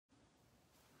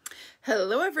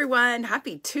Hello everyone,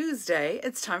 happy Tuesday.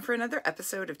 It's time for another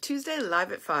episode of Tuesday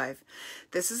Live at 5.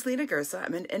 This is Lena Gersa.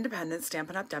 I'm an independent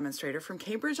Stampin' Up! Demonstrator from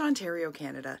Cambridge, Ontario,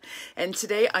 Canada. And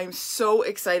today I'm so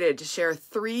excited to share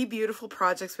 3 beautiful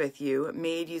projects with you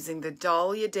made using the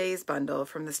Dahlia Days bundle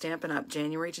from the Stampin' Up!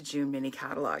 January to June mini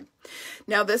catalog.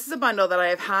 Now this is a bundle that I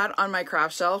have had on my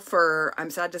craft shelf for,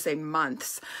 I'm sad to say,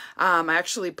 months. I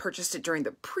actually purchased it during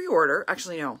the pre-order.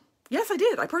 Actually, no. Yes, I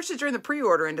did. I purchased it during the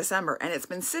pre-order in December, and it's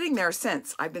been sitting there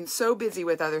since. I've been so busy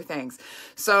with other things.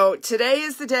 So today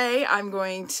is the day I'm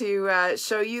going to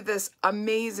show you this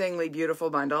amazingly beautiful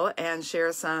bundle and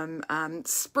share some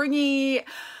springy,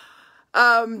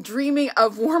 dreaming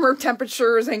of warmer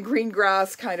temperatures and green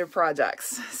grass kind of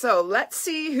projects. So let's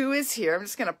see who is here. I'm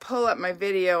just going to pull up my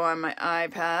video on my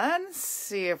iPad,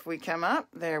 see if we come up.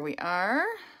 There we are.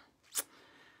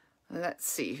 Let's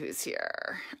see who's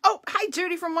here. Oh, hi,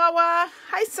 Judy from Wawa.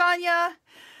 Hi, Sonia.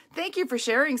 Thank you for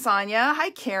sharing, Sonia. Hi,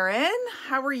 Karen.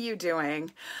 How are you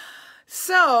doing?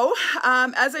 So,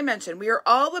 as I mentioned, we are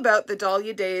all about the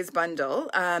Dahlia Days bundle.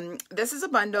 This is a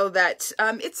bundle that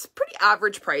it's pretty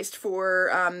average priced for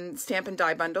Stampin'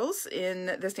 Die bundles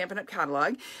in the Stampin' Up!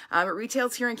 Catalog. It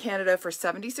retails here in Canada for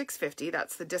 $76.50.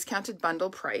 That's the discounted bundle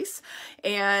price.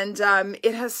 And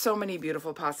it has so many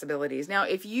beautiful possibilities. Now,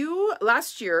 if you,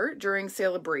 last year during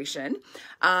Celebration,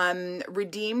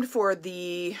 redeemed for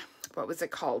the, what was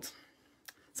it called?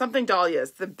 Something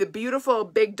Dahlias, the beautiful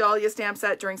big Dahlia stamp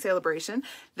set during Celebration.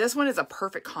 This one is a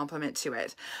perfect complement to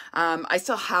it. I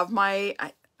still have my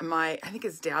I think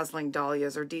it's Dazzling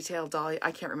Dahlias or Detailed Dahlia.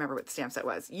 I can't remember what the stamp set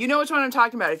was. You know which one I'm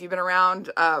talking about if you've been around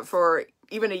for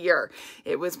even a year.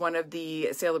 It was one of the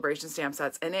Celebration stamp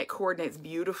sets, and it coordinates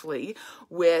beautifully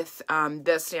with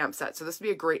this stamp set. So this would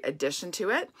be a great addition to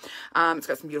it. It's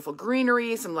got some beautiful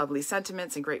greenery, some lovely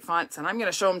sentiments, and great fonts, and I'm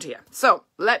going to show them to you. So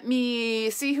let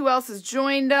me see who else has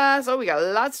joined us. Oh, we got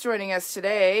lots joining us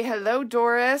today. Hello,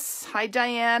 Doris. Hi,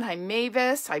 Diane. Hi,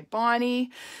 Mavis. Hi, Bonnie.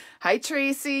 Hi,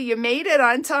 Tracy. You made it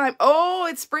on time. Oh,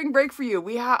 it's spring break for you.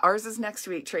 Ours is next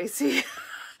week, Tracy.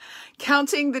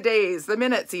 Counting the days, the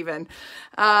minutes even.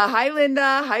 Hi,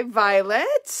 Linda. Hi,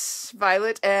 Violet.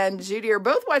 Violet and Judy are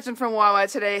both watching from Wawa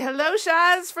today. Hello,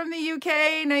 Shaz from the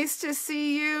UK. Nice to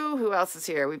see you. Who else is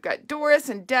here? We've got Doris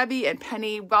and Debbie and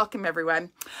Penny. Welcome,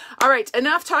 everyone. All right,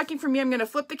 enough talking from me. I'm going to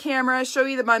flip the camera, show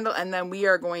you the bundle, and then we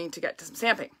are going to get to some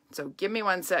stamping. So give me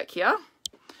one sec here.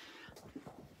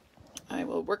 I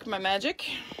will work my magic.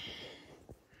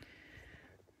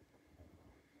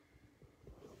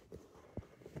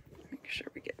 Make sure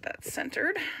we get that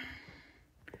centered.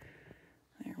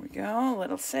 There we go, a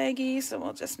little saggy, so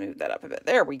we'll just move that up a bit.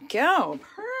 There we go,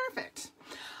 perfect.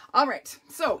 All right,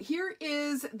 so here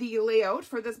is the layout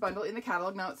for this bundle in the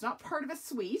catalog. Now, it's not part of a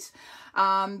suite,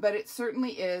 but it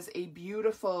certainly is a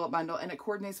beautiful bundle, and it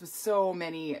coordinates with so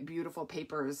many beautiful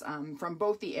papers from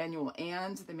both the annual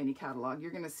and the mini catalog.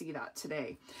 You're going to see that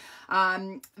today.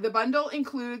 The bundle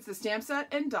includes the stamp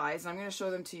set and dies, and I'm going to show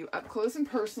them to you up close and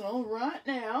personal right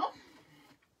now.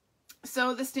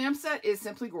 So the stamp set is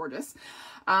simply gorgeous.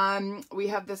 We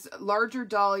have this larger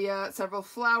dahlia, several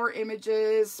flower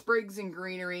images, sprigs and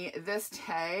greenery. This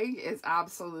tag is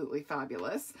absolutely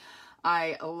fabulous.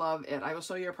 I love it. I will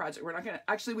show you a project. We're not going to,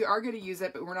 actually we are going to use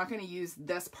it, but we're not going to use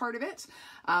this part of it.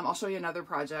 I'll show you another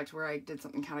project where I did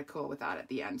something kind of cool with that at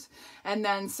the end. And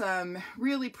then some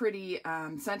really pretty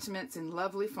sentiments in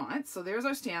lovely fonts. So there's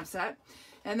our stamp set.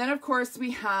 And then, of course, we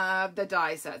have the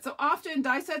die set. So often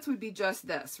die sets would be just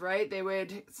this, right? They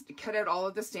would cut out all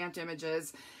of the stamped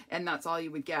images, and that's all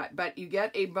you would get. But you get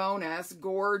a bonus,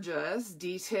 gorgeous,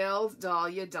 detailed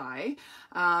Dahlia die.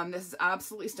 This is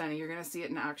absolutely stunning. You're going to see it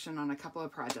in action on a couple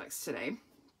of projects today.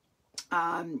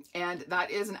 And that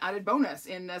is an added bonus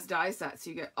in this die set. So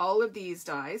you get all of these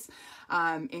dies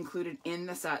included in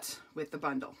the set with the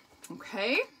bundle.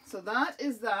 Okay, so that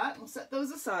is that. We'll set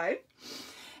those aside.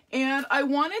 And I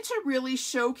wanted to really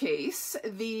showcase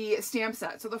the stamp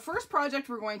set. So the first project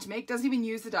we're going to make doesn't even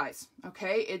use the dies,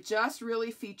 okay? It just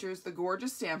really features the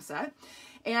gorgeous stamp set.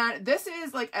 And this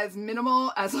is like as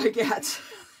minimal as I get.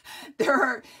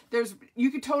 You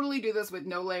could totally do this with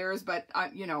no layers, but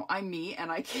you know, I'm me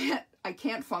and I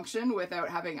can't function without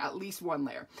having at least one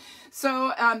layer.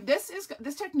 So this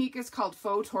technique is called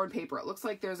faux torn paper. It looks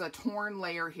like there's a torn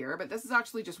layer here, but this is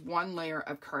actually just one layer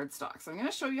of cardstock. So I'm going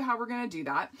to show you how we're going to do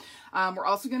that. We're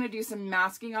also going to do some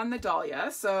masking on the dahlia.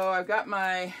 So I've got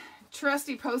my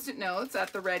trusty Post-it notes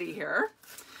at the ready here.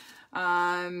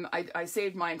 I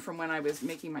saved mine from when I was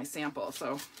making my sample,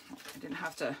 so I didn't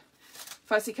have to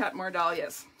fussy cut more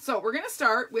dahlias. So we're going to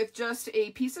start with just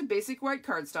a piece of basic white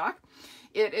cardstock.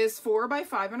 It is 4 by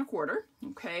 5 1/4.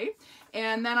 Okay.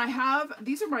 And then I have,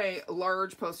 these are my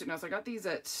large Post-it notes. I got these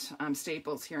at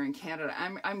Staples here in Canada.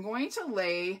 I'm going to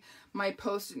lay my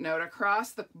Post-it note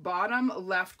across the bottom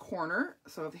left corner.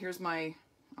 So here's my,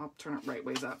 I'll turn it right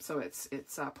ways up so it's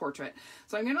portrait.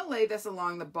 So I'm going to lay this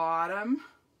along the bottom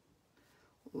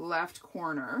left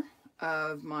corner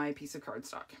of my piece of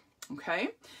cardstock. Okay.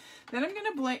 Then I'm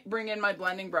going to bring in my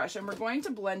blending brush, and we're going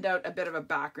to blend out a bit of a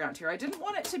background here. I didn't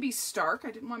want it to be stark.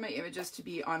 I didn't want my images to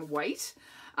be on white.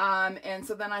 And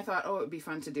so then I thought, oh, it would be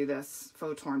fun to do this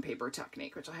faux torn paper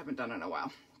technique, which I haven't done in a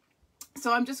while.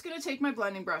 So I'm just going to take my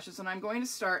blending brushes, and I'm going to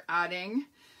start adding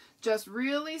just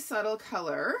really subtle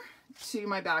color to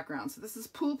my background. So this is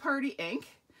Pool Party ink.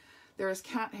 There is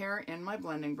cat hair in my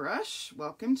blending brush.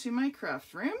 Welcome to my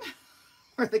craft room,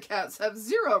 where the cats have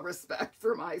zero respect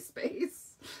for my space.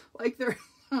 Like they're,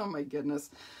 oh my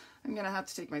goodness. I'm going to have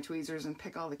to take my tweezers and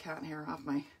pick all the cat hair off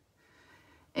my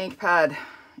ink pad.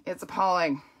 It's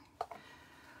appalling.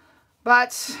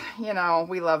 But, you know,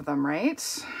 we love them,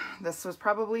 right? This was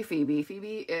probably Phoebe.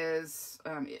 Phoebe is,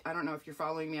 I don't know if you're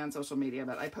following me on social media,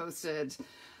 but I posted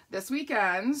this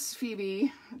weekend's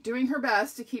Phoebe doing her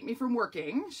best to keep me from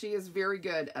working. She is very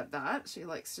good at that. She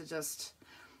likes to just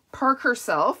park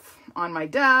herself on my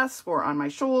desk or on my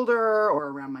shoulder or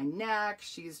around my neck.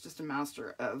 She's just a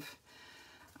master of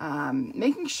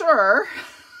making sure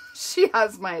she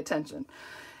has my attention.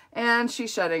 And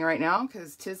she's shedding right now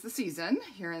because 'tis the season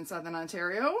here in Southern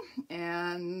Ontario.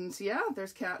 And yeah,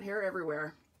 there's cat hair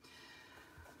everywhere.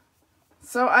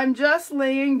 So I'm just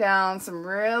laying down some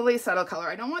really subtle color.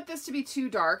 I don't want this to be too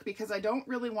dark because I don't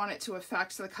really want it to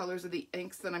affect the colors of the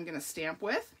inks that I'm going to stamp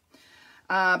with.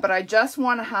 But I just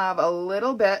want to have a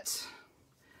little bit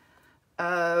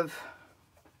of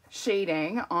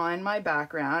shading on my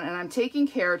background, and I'm taking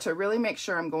care to really make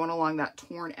sure I'm going along that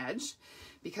torn edge,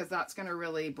 because that's going to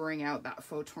really bring out that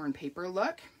faux torn paper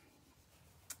look.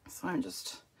 So I'm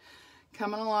just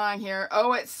coming along here.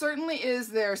 Oh, it certainly is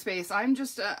their space. I'm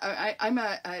just, I'm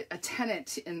a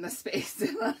tenant in the space.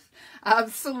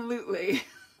 Absolutely.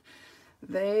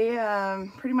 They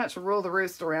pretty much rule the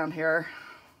roost around here.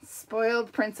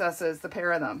 Spoiled princesses, the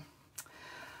pair of them.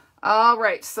 All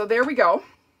right, so there we go.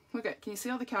 Look at, can you see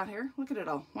all the cat hair? Look at it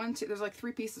all. 1, 2, there's like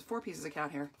 4 pieces of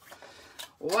cat hair.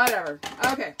 Whatever.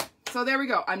 Okay, so there we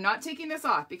go. I'm not taking this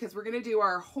off because we're going to do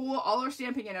all our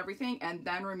stamping and everything and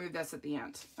then remove this at the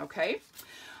end. Okay.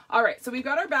 All right, so we've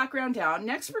got our background down.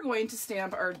 Next, we're going to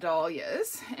stamp our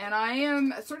dahlias, and I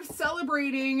am sort of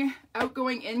celebrating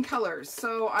outgoing in colors.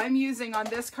 So I'm using on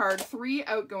this card 3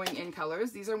 outgoing in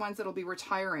colors. These are ones that will be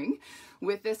retiring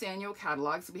with this annual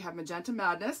catalog. So we have Magenta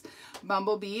Madness,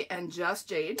 Bumblebee, and Just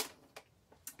Jade.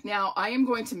 Now, I am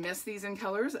going to miss these in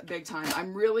colors big time.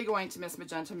 I'm really going to miss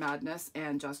Magenta Madness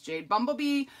and Just Jade.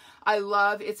 Bumblebee, I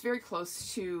love. It's very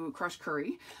close to Crushed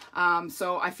Curry.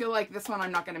 So I feel like this one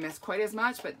I'm not going to miss quite as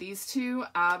much, but these two,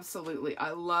 absolutely. I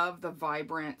love the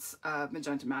vibrance of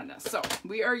Magenta Madness. So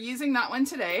we are using that one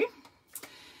today.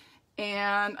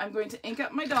 And I'm going to ink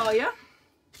up my dahlia.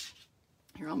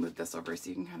 Here, I'll move this over so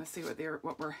you can kind of see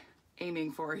what we're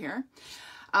aiming for here.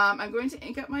 I'm going to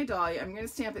ink up my dahlia. I'm going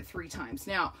to stamp it 3 times.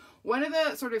 Now, one of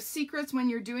the sort of secrets when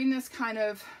you're doing this kind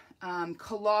of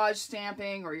collage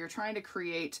stamping, or you're trying to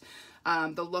create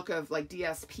the look of like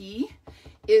DSP,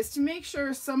 is to make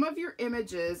sure some of your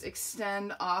images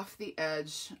extend off the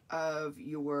edge of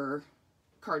your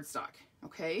cardstock.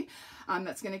 Okay,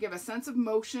 that's going to give a sense of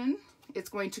motion. It's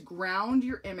going to ground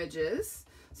your images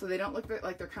so they don't look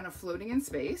like they're kind of floating in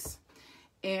space.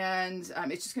 And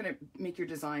it's just going to make your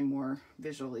design more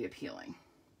visually appealing.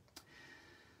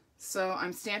 So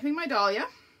I'm stamping my dahlia.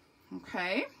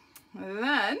 Okay.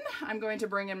 Then I'm going to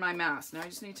bring in my mask. Now I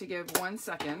just need to give 1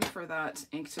 second for that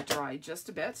ink to dry just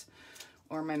a bit,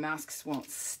 or my masks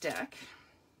won't stick.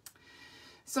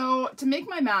 So to make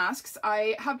my masks,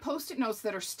 I have Post-it notes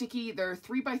that are sticky. They're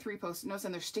 3 by 3 Post-it notes,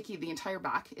 and they're sticky. The entire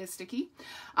back is sticky,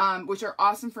 which are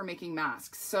awesome for making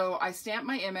masks. So I stamp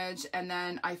my image and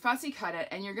then I fussy cut it,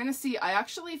 and you're going to see I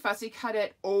actually fussy cut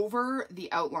it over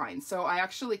the outline. So I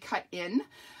actually cut in,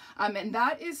 and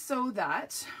that is so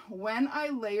that when I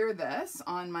layer this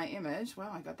on my image,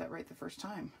 wow, I got that right the first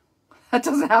time. That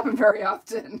doesn't happen very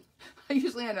often. I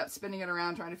usually end up spinning it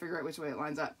around trying to figure out which way it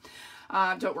lines up.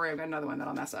 Don't worry, I've got another one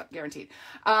that'll mess up, guaranteed.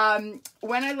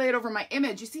 When I lay it over my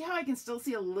image, you see how I can still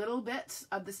see a little bit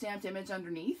of the stamped image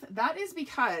underneath? That is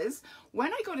because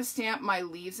when I go to stamp my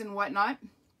leaves and whatnot,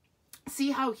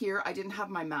 see how here I didn't have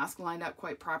my mask lined up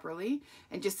quite properly?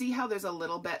 And just see how there's a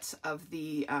little bit of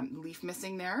the leaf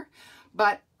missing there?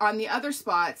 But on the other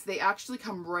spots, they actually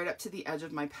come right up to the edge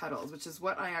of my petals, which is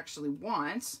what I actually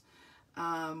want.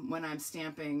 when I'm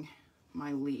stamping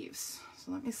my leaves.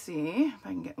 So let me see if I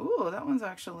can get, ooh, that one's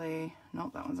actually,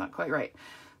 nope, that one's not quite right.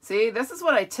 See, this is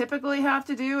what I typically have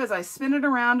to do is I spin it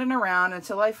around and around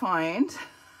until I find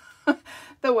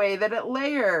the way that it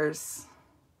layers.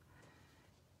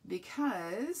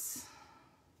 Because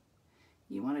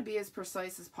you want to be as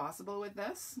precise as possible with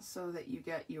this so that you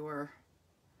get your,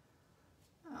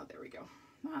 oh, there we go.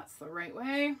 That's the right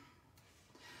way.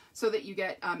 So that you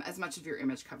get as much of your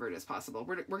image covered as possible.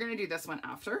 We're going to do this one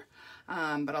after,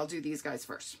 but I'll do these guys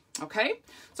first. Okay,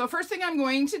 so first thing I'm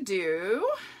going to do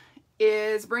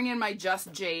is bring in my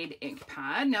Just Jade ink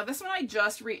pad. Now this one I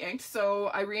just re-inked, so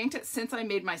I re-inked it since I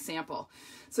made my sample.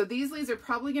 So these leaves are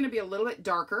probably going to be a little bit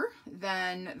darker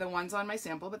than the ones on my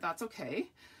sample, but that's okay.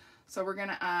 So we're going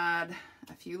to add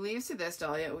a few leaves to this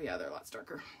dahlia. Oh yeah, they're lots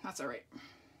darker. That's all right.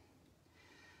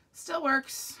 Still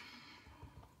works.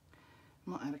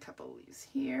 We'll add a couple leaves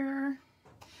here.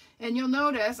 And you'll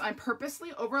notice I'm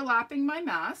purposely overlapping my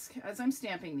mask as I'm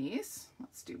stamping these.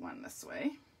 Let's do one this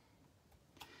way.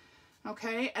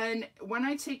 Okay, and when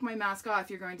I take my mask off,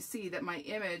 you're going to see that my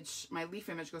image, my leaf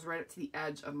image goes right up to the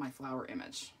edge of my flower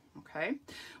image. Okay,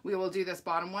 we will do this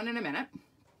bottom one in a minute.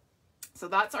 So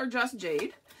that's our Just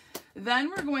Jade. Then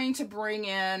we're going to bring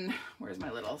in, where's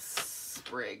my little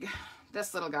sprig?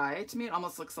 This little guy. To me, it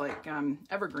almost looks like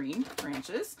evergreen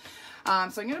branches. So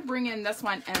I'm going to bring in this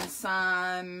one and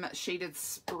some shaded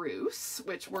spruce,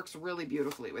 which works really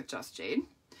beautifully with Just Jade.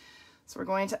 So we're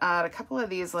going to add a couple of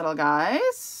these little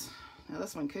guys. Now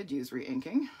this one could use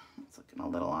re-inking. It's looking a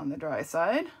little on the dry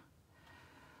side.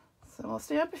 So we'll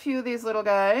stamp a few of these little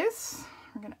guys.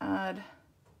 We're going to add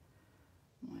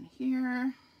one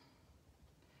here.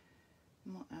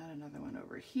 And we'll add another one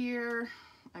over here.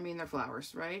 I mean, they're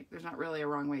flowers, right? There's not really a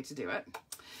wrong way to do it.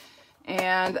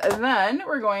 And then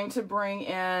we're going to bring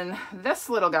in this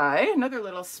little guy, another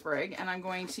little sprig, and I'm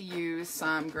going to use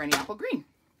some Granny Apple Green.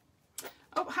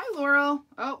 Oh, hi, Laurel.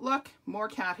 Oh, look, more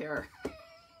cat hair.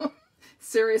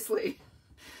 Seriously.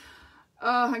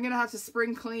 Oh, I'm going to have to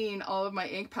spring clean all of my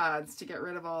ink pads to get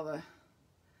rid of all the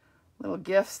little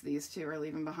gifts these two are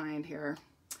leaving behind here.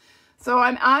 So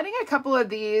I'm adding a couple of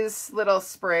these little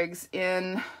sprigs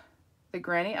in the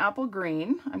Granny Apple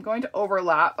Green. I'm going to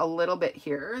overlap a little bit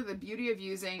here. The beauty of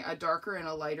using a darker and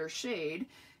a lighter shade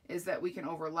is that we can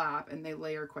overlap and they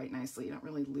layer quite nicely. You don't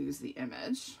really lose the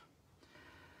image.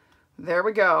 There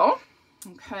we go.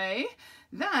 Okay,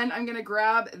 then I'm going to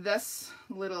grab this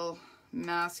little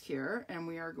mask here and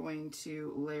we are going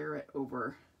to layer it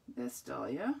over this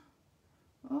dahlia.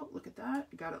 Oh, look at that.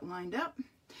 Got it lined up.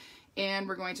 And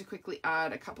we're going to quickly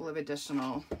add a couple of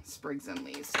additional sprigs and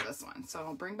leaves to this one. So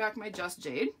I'll bring back my Just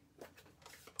Jade.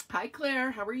 Hi,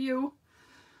 Claire. How are you?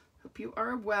 Hope you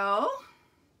are well.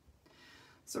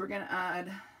 So we're going to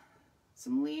add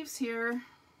some leaves here.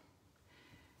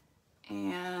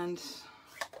 And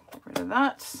get rid of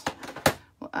that.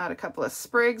 We'll add a couple of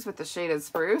sprigs with the shaded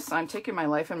spruce. I'm taking my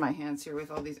life in my hands here with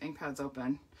all these ink pads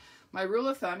open. My rule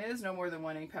of thumb is no more than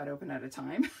one ink pad open at a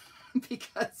time.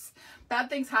 Because bad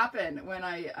things happen when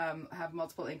I have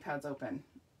multiple ink pads open.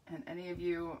 And any of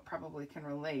you probably can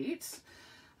relate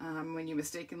when you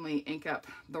mistakenly ink up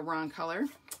the wrong color.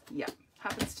 Yeah,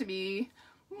 happens to me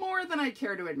more than I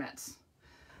care to admit.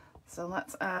 So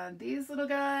let's add these little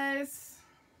guys.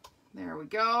 There we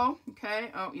go. Okay.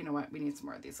 Oh, you know what? We need some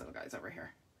more of these little guys over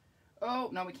here. Oh,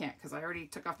 no, we can't because I already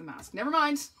took off the mask. Never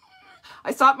mind.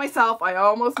 I stopped myself. I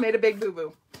almost made a big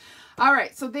boo-boo. All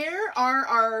right, so there are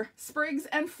our sprigs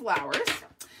and flowers.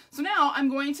 So now I'm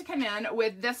going to come in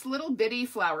with this little bitty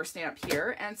flower stamp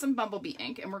here and some bumblebee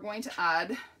ink, and we're going to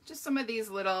add just some of these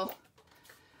little,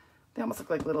 they almost look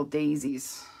like little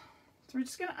daisies. So we're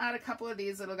just going to add a couple of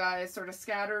these little guys sort of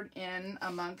scattered in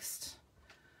amongst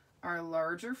our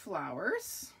larger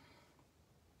flowers.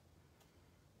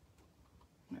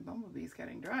 My bumblebee's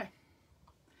getting dry.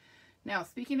 Now,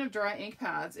 speaking of dry ink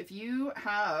pads, if you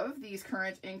have these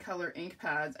current ink color ink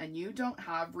pads and you don't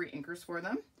have re-inkers for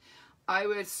them, I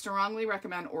would strongly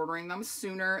recommend ordering them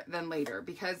sooner than later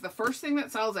because the first thing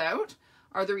that sells out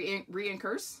are the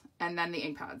re-inkers and then the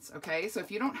ink pads, okay? So if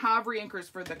you don't have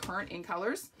re-inkers for the current ink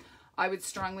colors, I would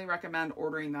strongly recommend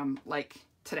ordering them like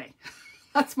today.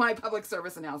 That's my public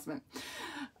service announcement.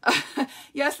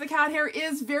 Yes, the cat hair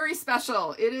is very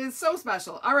special. It is so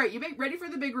special. All right, you ready for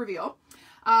the big reveal?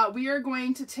 We are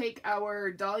going to take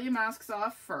our dahlia masks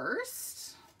off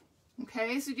first.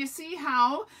 Okay, so you see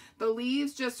how the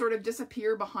leaves just sort of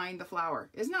disappear behind the flower.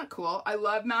 Isn't that cool? I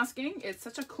love masking. It's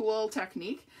such a cool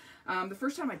technique. The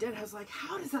first time I did, I was like,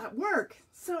 how does that work?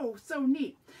 So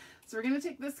neat. So we're going to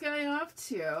take this guy off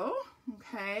too.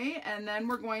 Okay, and then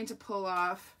we're going to pull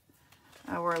off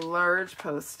our large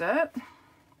Post-it.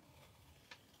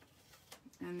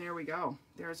 And there we go.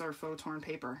 There's our faux torn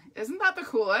paper. Isn't that the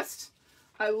coolest?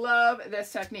 I love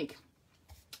this technique.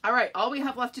 All right, all we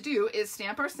have left to do is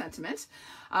stamp our sentiment.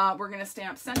 We're going to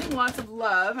stamp sending lots of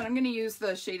love, and I'm going to use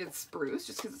the shaded spruce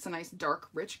just because it's a nice dark,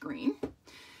 rich green.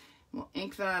 We'll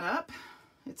ink that up.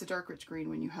 It's a dark, rich green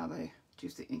when you have a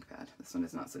juicy ink pad. This one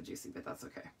is not so juicy, but that's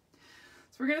okay.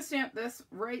 So we're going to stamp this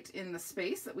right in the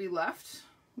space that we left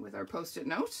with our Post-it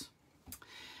note.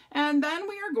 And then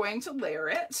we are going to layer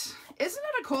it. Isn't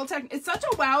it a cool technique? It's such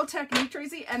a wow technique,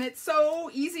 Tracy, and it's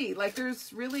so easy. Like,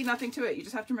 there's really nothing to it. You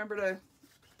just have to remember to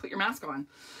put your mask on.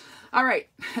 All right,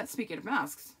 speaking of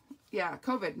masks, yeah,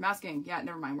 COVID, masking, yeah,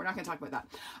 never mind. We're not going to talk about that.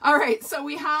 All right, so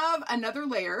we have another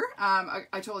layer.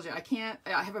 I told you,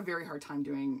 I have a very hard time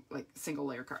doing like single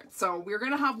layer cards. So we're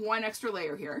going to have one extra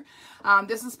layer here.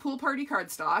 This is Pool Party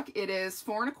cardstock. It is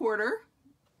 4 1/4.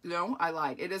 No, I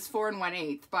lied. It is 4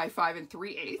 1/8 by 5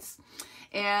 3/8.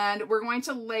 And we're going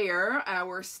to layer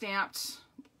our stamped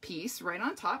piece right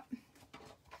on top.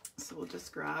 So we'll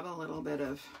just grab a little bit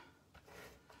of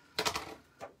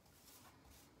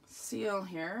seal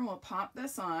here. We'll pop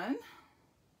this on,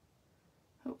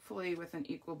 hopefully with an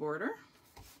equal border.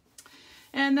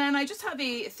 And then I just have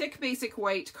a thick basic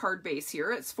white card base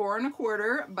here. It's 4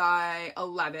 1/4 by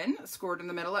 11, scored in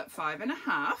the middle at 5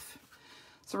 1/2.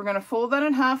 So we're going to fold that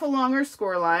in half along our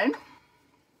score line.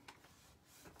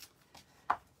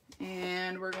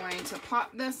 And we're going to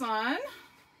pop this on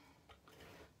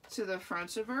to the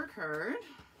front of our card.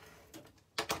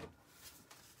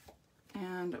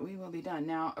 And we will be done.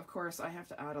 Now, of course, I have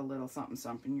to add a little something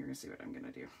something. You're going to see what I'm going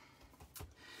to do.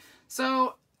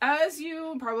 So, as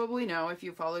you probably know, if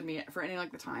you followed me for any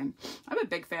length of time, I'm a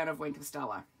big fan of Wink of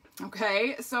Stella.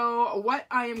 Okay, so what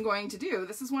I am going to do,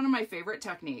 this is one of my favorite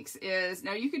techniques, is,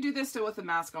 now you could do this still with the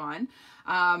mask on.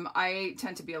 I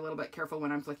tend to be a little bit careful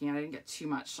when I'm flicking. I didn't get too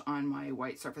much on my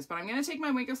white surface, but I'm going to take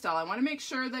my Wink of Stella. I want to make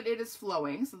sure that it is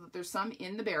flowing so that there's some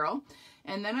in the barrel.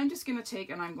 And then I'm just going to take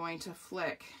and I'm going to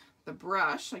flick the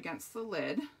brush against the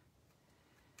lid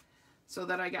so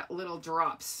that I get little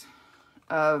drops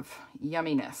of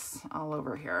yumminess all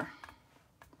over here.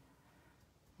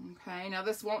 Okay, now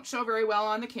this won't show very well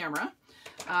on the camera,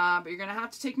 but you're going to have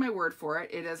to take my word for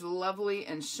it. It is lovely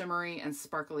and shimmery and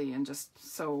sparkly and just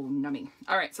so nummy.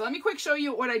 All right, so let me quick show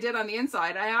you what I did on the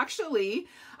inside. I actually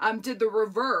did the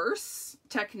reverse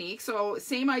technique. So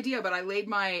same idea, but I laid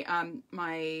my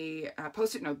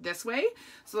Post-it note this way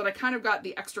so that I kind of got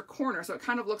the extra corner. So it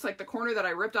kind of looks like the corner that I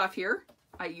ripped off here,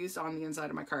 I used on the inside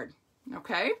of my card.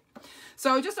 Okay,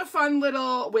 so just a fun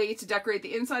little way to decorate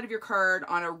the inside of your card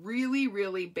on a really,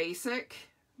 really basic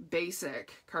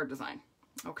card design.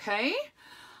 Okay,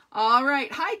 all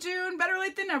right. Hi, June. Better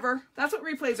late than never. That's what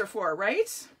replays are for,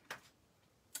 right?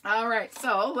 All right,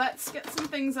 so let's get some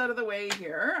things out of the way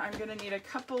here. I'm going to need a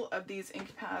couple of these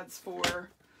ink pads for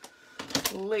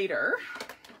later,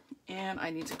 and I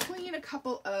need to clean a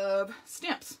couple of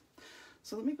stamps.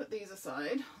 So let me put these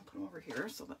aside. I'll put them over here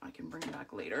so that I can bring them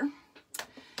back later.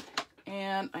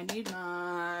 And I need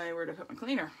where to put my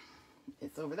cleaner?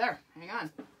 It's over there. Hang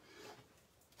on.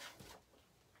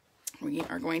 We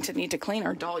are going to need to clean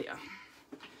our Dahlia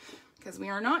because we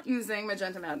are not using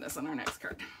Magenta Madness on our next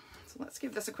card. So let's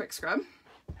give this a quick scrub.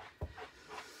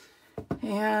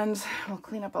 And we'll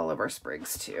clean up all of our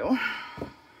sprigs too.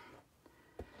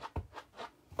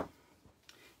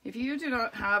 If you do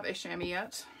not have a chamois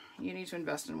yet, you need to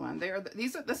invest in one.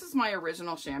 This is my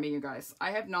original chamois, you guys.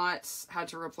 I have not had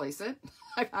to replace it.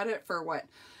 I've had it for what?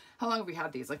 How long have we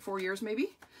had these? Like 4 years maybe?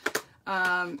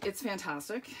 It's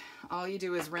fantastic. All you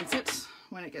do is rinse it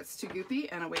when it gets too goopy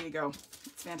and away you go.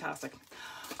 It's fantastic.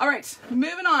 All right,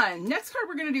 moving on. Next card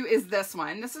we're going to do is this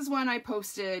one. This is one I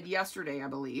posted yesterday, I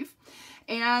believe.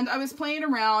 And I was playing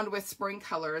around with spring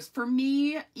colors. For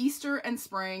me, Easter and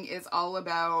spring is all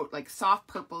about like soft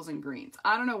purples and greens.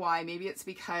 I don't know why. Maybe it's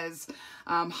because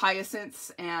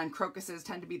hyacinths and crocuses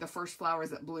tend to be the first flowers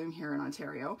that bloom here in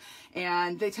Ontario.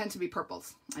 And they tend to be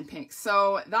purples and pinks.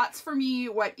 So that's for me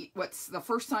what's the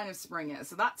first sign of spring is.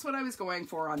 So that's what I was going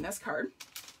for on this card.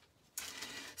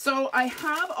 So I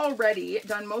have already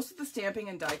done most of the stamping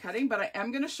and die cutting, but I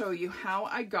am going to show you how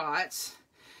I got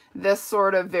this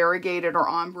sort of variegated or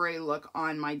ombre look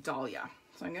on my Dahlia.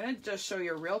 So I'm going to just show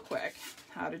you real quick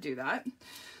how to do that.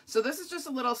 So this is just a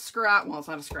little scrap. Well, it's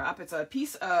not a scrap. It's a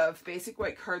piece of basic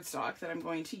white cardstock that I'm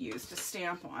going to use to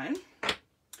stamp on.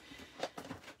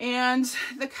 And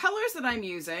the colors that I'm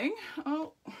using,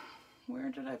 oh, where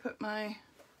did I put my,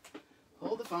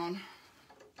 hold the phone.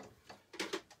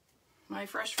 my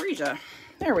fresh Freesia.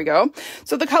 There we go.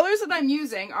 So the colors that I'm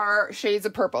using are shades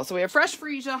of purple. So we have fresh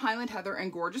Freesia, Highland Heather,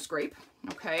 and Gorgeous Grape.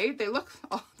 Okay, they look,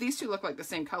 oh, these two look like the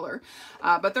same color,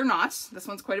 but they're not. This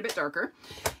one's quite a bit darker.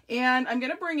 And I'm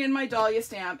going to bring in my Dahlia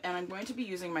stamp, and I'm going to be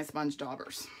using my sponge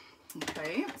daubers.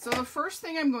 Okay, so the first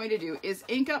thing I'm going to do is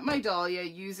ink up my Dahlia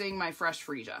using my fresh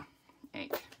Freesia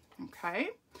ink. Okay,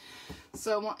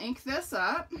 so we'll ink this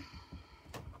up.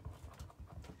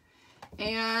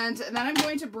 And then I'm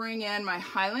going to bring in my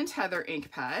Highland Heather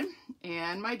ink pad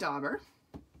and my dauber.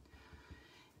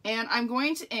 And I'm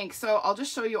going to ink, so I'll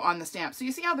just show you on the stamp. So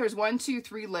you see how there's 1, 2,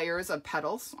 3 layers of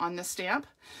petals on this stamp?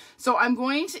 So I'm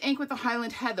going to ink with the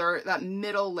Highland Heather that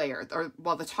middle layer, or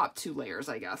well, the top 2 layers,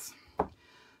 I guess.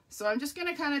 So I'm just going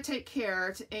to kind of take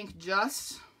care to ink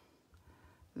just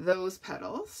those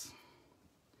petals.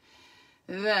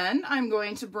 Then I'm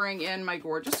going to bring in my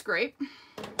Gorgeous Grape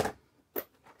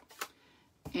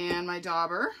and my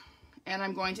dauber, and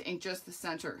I'm going to ink just the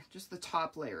center, just the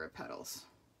top layer of petals.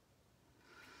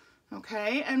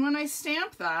 Okay, and when I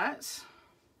stamp that,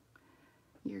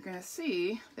 you're going to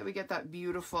see that we get that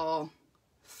beautiful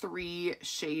 3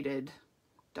 shaded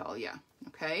dahlia.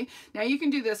 Okay, now you can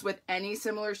do this with any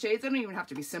similar shades. They don't even have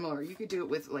to be similar. You could do it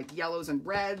with like yellows and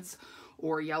reds,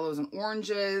 or yellows and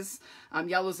oranges,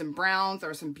 yellows and browns. There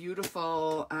are some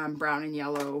beautiful brown and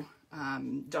yellow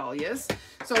dahlias.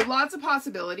 So lots of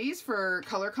possibilities for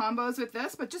color combos with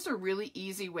this, but just a really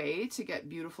easy way to get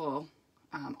beautiful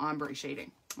ombre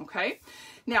shading. Okay,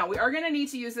 now we are going to need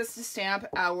to use this to stamp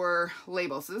our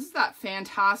label. So this is that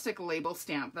fantastic label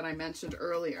stamp that I mentioned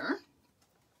earlier.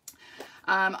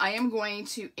 I am going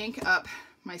to ink up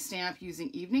my stamp using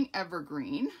Evening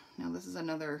Evergreen. Now this is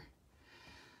another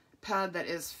pad that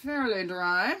is fairly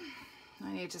dry.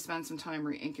 I need to spend some time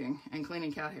re-inking and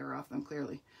cleaning cat hair off them,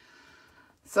 clearly.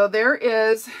 So there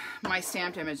is my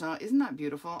stamped image. Now, isn't that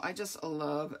beautiful? I just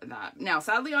love that. Now,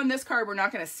 sadly on this card, we're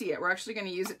not going to see it. We're actually going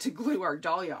to use it to glue our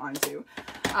dahlia onto.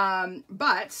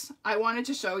 But I wanted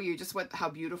to show you just how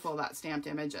beautiful that stamped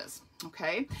image is.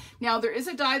 Okay. Now, there is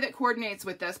a die that coordinates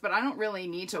with this, but I don't really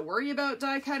need to worry about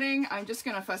die cutting. I'm just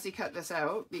going to fussy cut this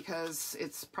out because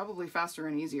it's probably faster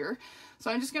and easier. So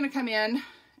I'm just going to come in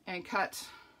and cut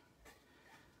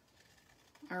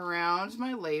around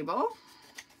my label.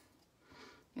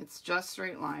 It's just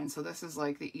straight lines, so this is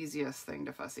like the easiest thing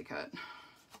to fussy cut.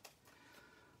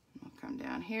 I'll come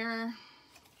down here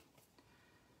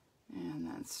and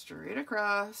then straight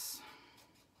across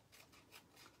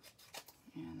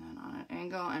and then on an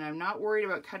angle, and I'm not worried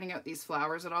about cutting out these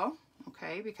flowers at all,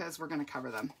 okay, because we're going to cover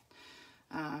them.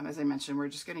 As I mentioned, we're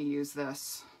just going to use the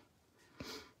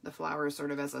flowers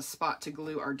sort of as a spot to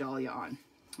glue our dahlia on.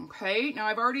 Okay, now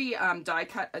I've already die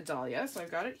cut a dahlia, so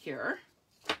I've got it here.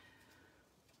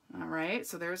 All right,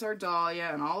 so there's our dahlia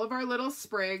and all of our little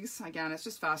sprigs. Again, it's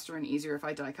just faster and easier if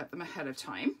I die cut them ahead of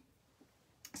time.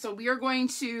 So we are going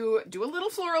to do a little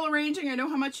floral arranging. I know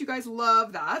how much you guys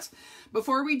love that.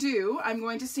 Before we do, I'm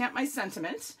going to stamp my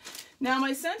sentiment. Now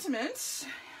my sentiment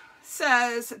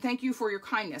says, thank you for your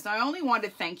kindness. Now I only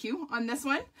wanted thank you on this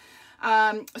one.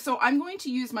 So I'm going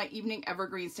to use my Evening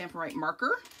Evergreen Stampin' Right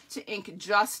marker to ink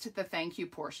just the thank you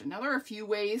portion. Now there are a few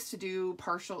ways to do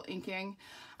partial inking.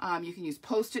 You can use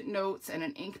Post-it notes and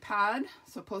an ink pad.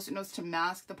 So Post-it notes to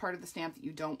mask the part of the stamp that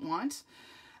you don't want.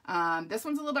 This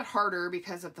one's a little bit harder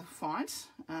because of the font.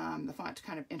 The font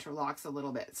kind of interlocks a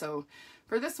little bit. So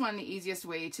for this one, the easiest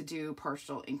way to do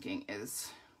partial inking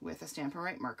is with a Stampin'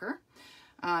 Right marker.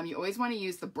 You always want to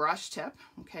use the brush tip.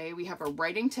 Okay, we have a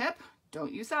writing tip.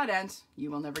 Don't use that end.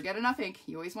 You will never get enough ink.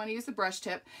 You always want to use the brush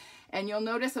tip. And you'll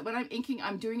notice that when I'm inking,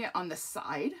 I'm doing it on the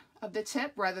side of the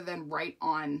tip rather than right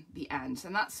on the end.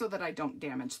 And that's so that I don't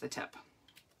damage the tip.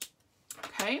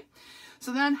 Okay,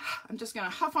 so then I'm just going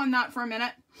to huff on that for a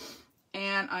minute.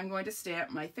 And I'm going to stamp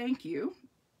my thank you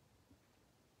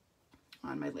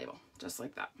on my label, just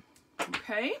like that.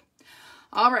 Okay.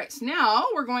 All right, now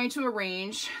we're going to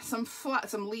arrange some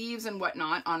leaves and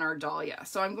whatnot on our dahlia.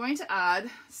 So I'm going to add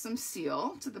some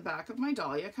seal to the back of my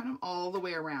dahlia, kind of all the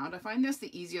way around. I find this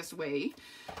the easiest way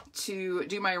to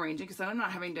do my arranging because then I'm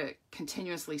not having to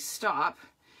continuously stop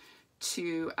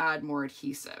to add more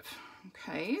adhesive.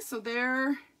 Okay, so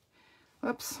there,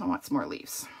 whoops, I want some more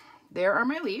leaves. There are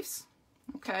my leaves,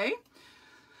 okay.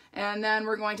 And then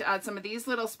we're going to add some of these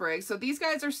little sprigs. So these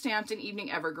guys are stamped in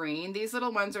Evening Evergreen. These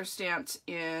little ones are stamped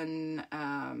in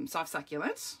Soft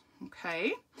Succulent.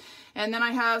 Okay. And then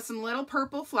I have some little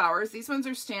purple flowers. These ones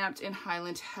are stamped in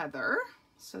Highland Heather.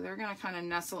 So they're going to kind of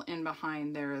nestle in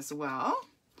behind there as well.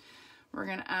 We're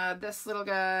going to add this little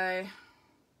guy.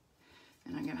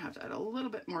 And I'm going to have to add a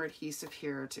little bit more adhesive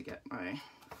here to get my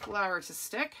flower to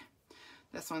stick.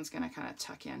 This one's going to kind of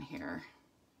tuck in here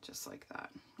just like that.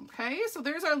 Okay, so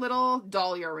there's our little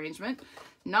dahlia arrangement.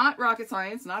 Not rocket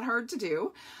science, not hard to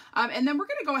do. And then we're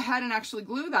going to go ahead and actually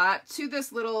glue that to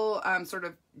this little sort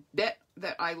of bit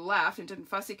that I left and didn't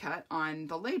fussy cut on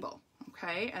the label.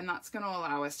 Okay, and that's going to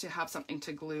allow us to have something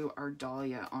to glue our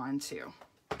dahlia onto.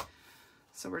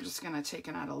 So we're just going to take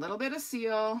and add a little bit of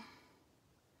seal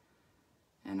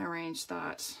and arrange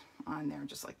that on there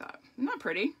just like that. Isn't that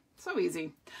pretty? So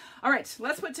easy. All right,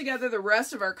 let's put together the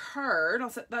rest of our card. I'll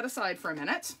set that aside for a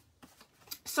minute.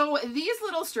 So these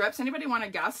little strips, anybody want to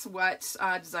guess what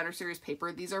designer series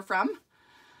paper these are from?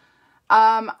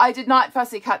 I did not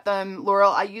fussy cut them,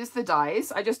 Laurel. I used the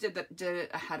dies. I just did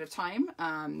it ahead of time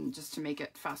just to make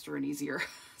it faster and easier.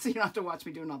 So you don't have to watch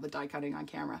me doing all the die cutting on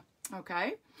camera.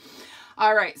 Okay.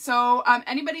 All right. So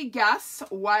anybody guess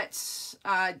what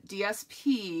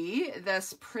DSP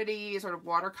this pretty sort of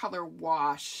watercolor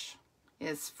wash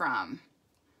is from?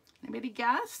 Anybody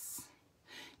guess?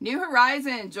 New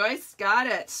Horizon. Joyce got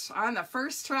it on the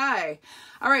first try.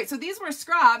 All right, so these were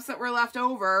scraps that were left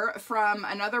over from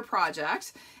another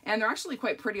project, and they're actually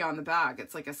quite pretty on the bag.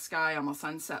 It's like a sky, almost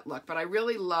sunset look, but I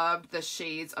really loved the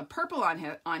shades of purple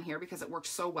on here because it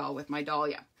works so well with my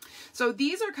dahlia. So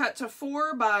these are cut to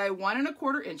 4 by 1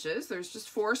 1/4 inches. There's just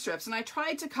 4 strips, and I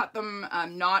tried to cut them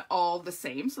not all the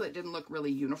same so that it didn't look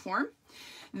really uniform.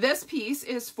 This piece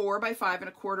is 4 by 5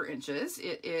 1/4 inches.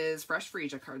 It is fresh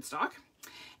Freesia cardstock.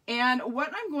 And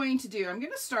what I'm going to do, I'm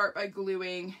going to start by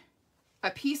gluing a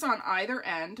piece on either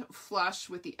end flush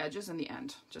with the edges and the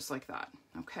end, just like that.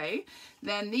 Okay.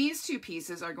 Then these 2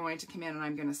 pieces are going to come in and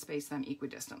I'm going to space them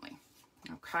equidistantly.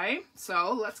 Okay.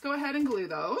 So let's go ahead and glue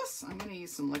those. I'm going to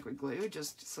use some liquid glue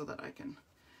just so that I can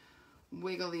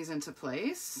wiggle these into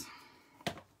place.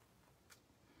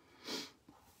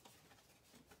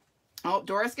 Oh,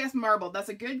 Doris guessed marbled. That's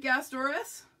a good guess,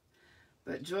 Doris.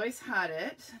 But Joyce had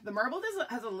it. The marbled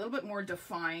has a little bit more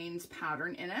defined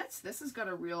pattern in it. This has got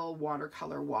a real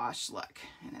watercolor wash look,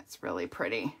 and it's really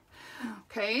pretty.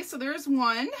 Okay, so there's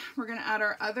one. We're going to add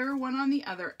our other one on the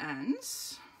other end.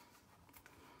 It's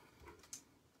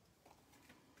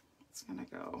going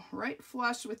to go right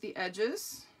flush with the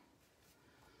edges.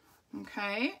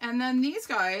 Okay, and then these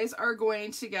guys are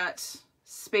going to get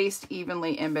spaced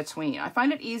evenly in between. I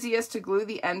find it easiest to glue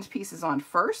the end pieces on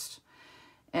first,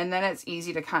 and then it's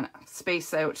easy to kind of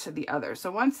space out to the other.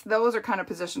 So once those are kind of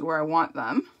positioned where I want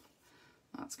them,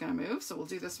 that's going to move. So we'll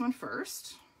do this one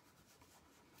first.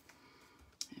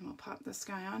 And we'll pop this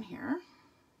guy on here.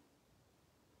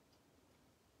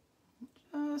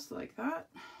 Just like that.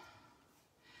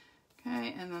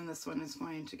 Okay, and then this one is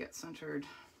going to get centered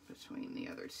between the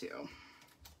other 2.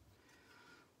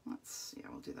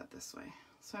 We'll do that this way.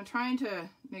 So I'm trying to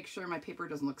make sure my paper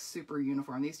doesn't look super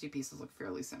uniform. These 2 pieces look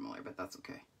fairly similar, but that's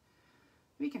okay.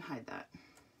 We can hide that.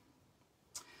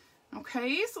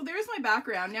 Okay, so there's my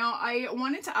background. Now I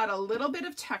wanted to add a little bit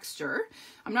of texture.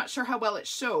 I'm not sure how well it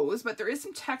shows, but there is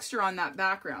some texture on that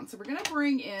background. So we're going to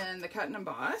bring in the cut and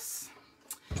emboss.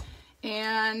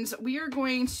 And we are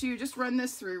going to just run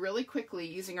this through really quickly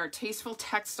using our Tasteful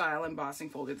Textile embossing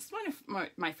folder. This is one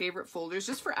of my favorite folders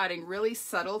just for adding really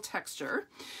subtle texture.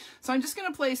 So I'm just going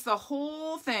to place the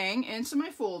whole thing into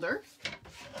my folder.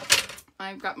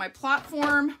 I've got my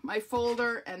platform, my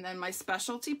folder, and then my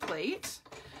specialty plate.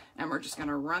 And we're just going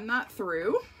to run that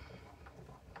through.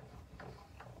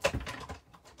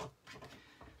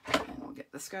 And we'll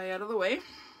get this guy out of the way.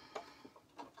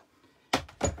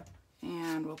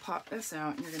 And we'll pop this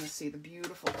out and you're going to see the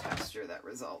beautiful texture that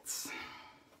results.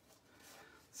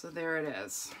 So there it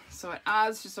is. So it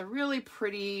adds just a really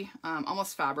pretty,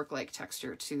 almost fabric-like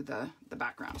texture to the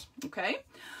background. Okay.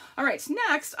 All right.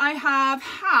 Next, I have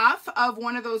half of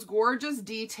one of those gorgeous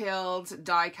detailed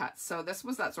die cuts. So this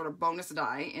was that sort of bonus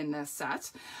die in this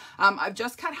set. I've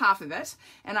just cut half of it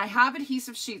and I have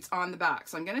adhesive sheets on the back.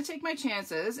 So I'm going to take my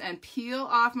chances and peel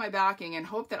off my backing and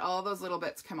hope that all those little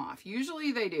bits come off.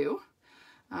 Usually they do.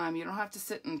 You don't have to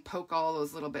sit and poke all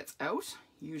those little bits out,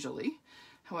 usually.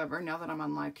 However, now that I'm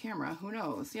on live camera, who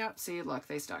knows? Yep, see, look,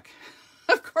 they stuck.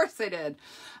 Of course they did.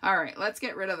 All right, let's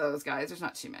get rid of those guys. There's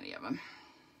not too many of them.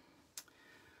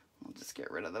 We'll just get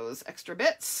rid of those extra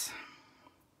bits.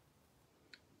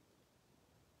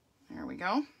 There we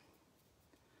go.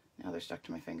 Now they're stuck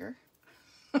to my finger.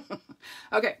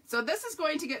 Okay, so this is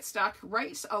going to get stuck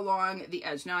right along the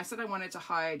edge. Now I said I wanted to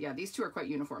hide, yeah, these 2 are quite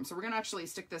uniform. So we're going to actually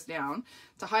stick this down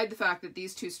to hide the fact that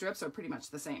these 2 strips are pretty much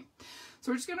the same.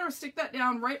 So we're just going to stick that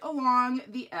down right along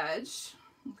the edge.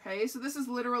 Okay, so this is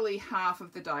literally half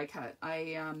of the die cut.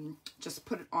 I just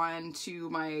put it onto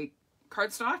my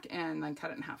cardstock and then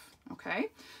cut it in half. Okay,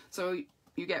 so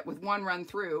you get with one run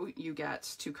through, you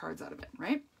get 2 cards out of it,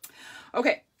 right?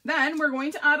 Okay, then we're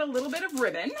going to add a little bit of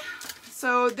ribbon.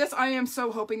 So this, I am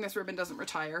so hoping this ribbon doesn't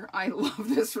retire. I love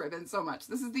this ribbon so much.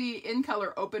 This is the In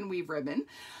Color Open Weave ribbon.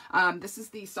 This is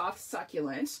the Soft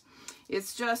Succulent.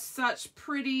 It's just such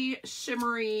pretty,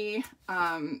 shimmery,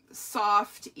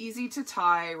 soft, easy to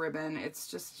tie ribbon.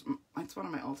 It's one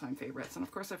of my all-time favorites. And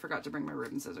of course I forgot to bring my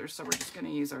ribbon scissors, so we're just gonna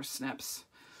use our snips.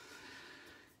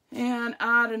 And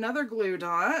add another glue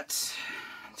dot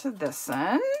to this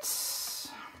end.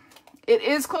 It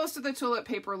is close to the tulip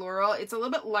paper, Laurel. It's a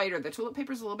little bit lighter. The tulip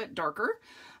paper is a little bit darker,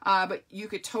 but you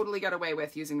could totally get away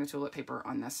with using the tulip paper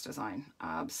on this design.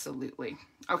 Absolutely.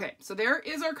 Okay, so there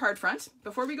is our card front.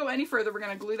 Before we go any further, we're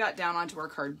going to glue that down onto our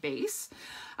card base.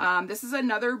 This is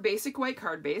another basic white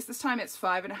card base. This time it's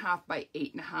 5.5 by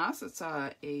 8.5. So it's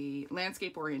a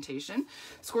landscape orientation.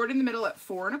 Scored in the middle at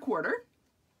 4 1/4.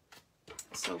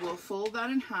 So we'll fold that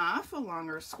in half along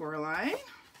our score line.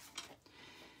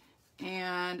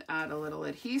 And add a little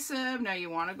adhesive. Now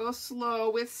you want to go slow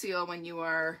with seal when you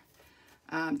are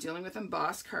dealing with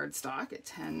embossed cardstock. It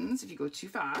tends, if you go too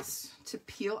fast, to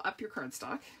peel up your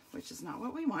cardstock, which is not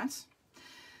what we want.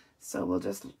 So we'll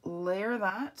just layer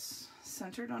that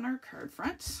centered on our card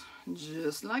front,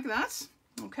 just like that.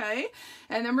 Okay,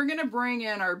 and then we're going to bring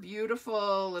in our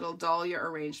beautiful little dahlia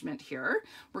arrangement here.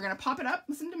 We're going to pop it up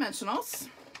with some dimensionals.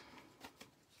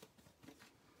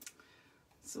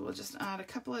 So we'll just add a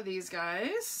couple of these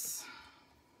guys.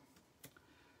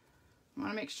 You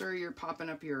want to make sure you're popping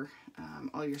up your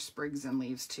all your sprigs and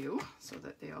leaves too, so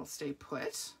that they all stay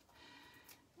put.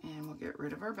 And we'll get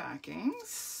rid of our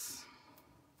backings.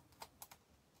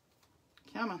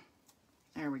 Come on.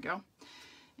 There we go.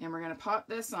 And we're going to pop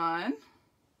this on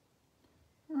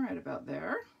right about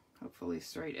there, hopefully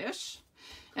straight-ish.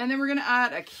 And then we're going to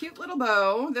add a cute little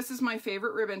bow. This is my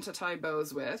favorite ribbon to tie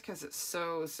bows with because it's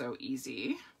so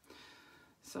easy.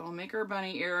 So we'll make our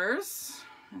bunny ears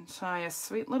and tie a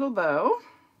sweet little bow.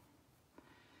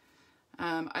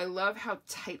 I love how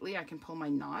tightly I can pull my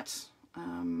knot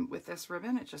with this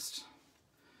ribbon. It just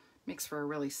makes for a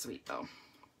really sweet bow.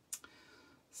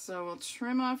 So we'll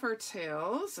trim off our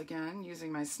tails, again,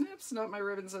 using my snips, not my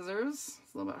ribbon scissors.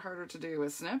 It's a little bit harder to do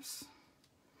with snips.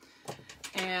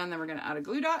 And then we're going to add a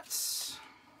glue dot.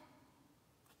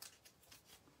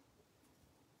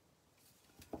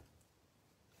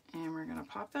 And we're going to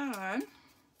pop that on,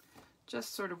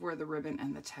 just sort of where the ribbon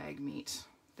and the tag meet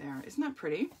there. Isn't that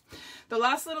pretty? The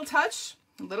last little touch,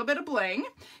 a little bit of bling.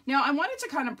 Now I wanted to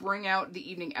kind of bring out the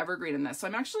evening evergreen in this. So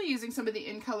I'm actually using some of the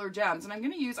In Color gems, and I'm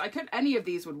going to use, any of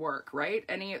these would work, right?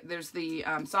 There's the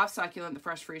Soft Succulent, the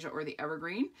Fresh Freesia, or the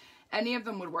Evergreen. Any of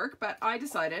them would work, but I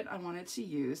decided I wanted to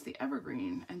use the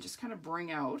evergreen and just kind of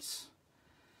bring out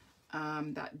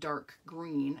that dark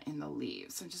green in the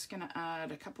leaves. So I'm just going to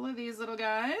add a couple of these little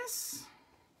guys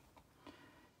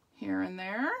here and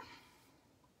there.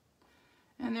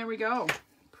 And there we go.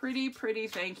 Pretty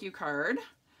thank you card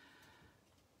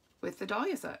with the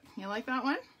dahlia set. You like that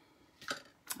one?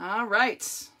 All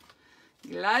right.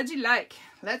 Glad you like.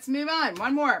 Let's move on.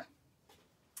 One more.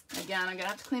 Again, I'm going to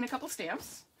have to clean a couple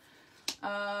stamps.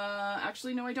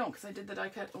 Actually, no, I don't, because I did the die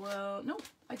cut. Well, no,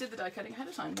 I did the die cutting ahead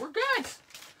of time. We're good.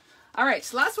 All right,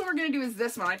 so last one we're going to do is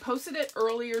this one. I posted it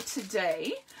earlier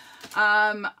today.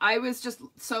 I was just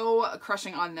so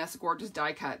crushing on this gorgeous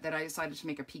die cut that I decided to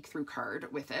make a peek through card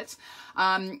with it.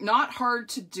 Not hard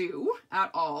to do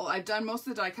at all. I've done most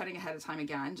of the die cutting ahead of time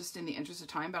again, just in the interest of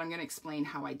time, but I'm going to explain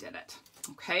how I did it.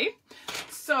 Okay,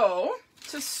 so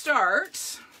to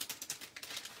start,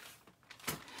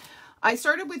 I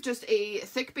started with just a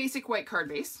thick basic white card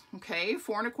base, okay,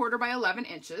 4 1/4 by 11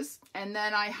 inches. And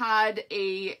then I had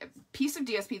a piece of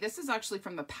DSP. This is actually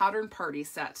from the Pattern Party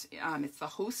set. It's the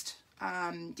Host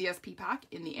DSP pack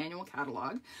in the annual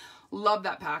catalog. Love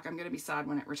that pack. I'm going to be sad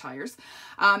when it retires.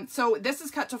 So this is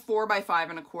cut to 4 by 5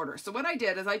 1/4. So what I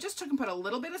did is I just took and put a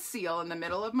little bit of seal in the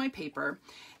middle of my paper,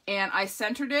 and I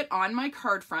centered it on my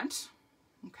card front,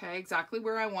 okay, exactly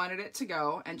where I wanted it to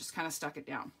go, and just kind of stuck it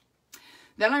down.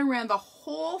 Then I ran the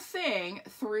whole thing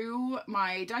through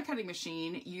my die cutting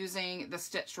machine using the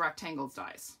stitched rectangles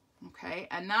dies, okay?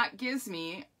 And that gives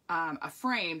me a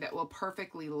frame that will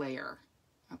perfectly layer,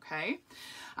 okay?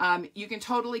 You can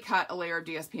totally cut a layer of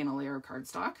DSP and a layer of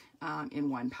cardstock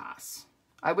in one pass.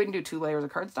 I wouldn't do 2 layers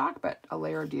of cardstock, but a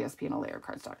layer of DSP and a layer of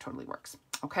cardstock totally works,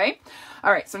 okay?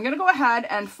 All right, so I'm gonna go ahead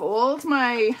and fold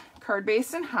my card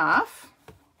base in half,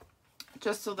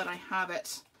 just so that I have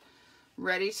it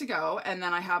ready to go, and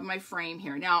then I have my frame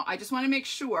here. Now, I just want to make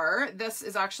sure this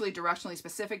is actually directionally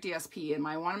specific DSP, and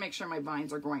I want to make sure my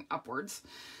vines are going upwards.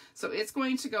 So it's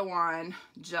going to go on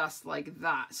just like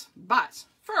that. But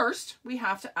first, we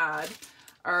have to add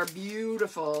our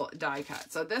beautiful die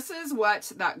cut. So this is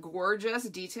what that gorgeous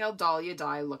detailed dahlia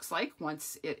die looks like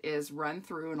once it is run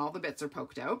through and all the bits are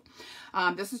poked out.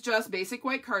 This is just basic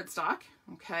white cardstock,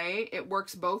 okay? It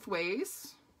works both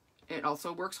ways. It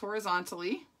also works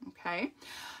horizontally, okay?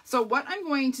 So what I'm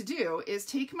going to do is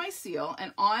take my seal,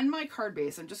 and on my card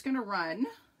base, I'm just gonna run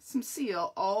some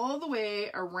seal all the way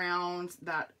around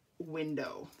that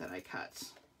window that I cut.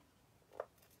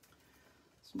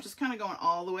 So I'm just kind of going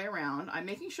all the way around. I'm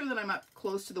making sure that I'm up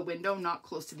close to the window, not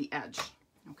close to the edge,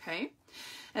 okay?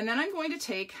 And then I'm going to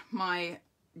take my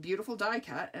beautiful die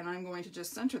cut and I'm going to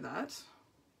just center that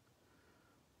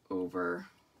over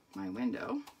my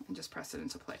window and just press it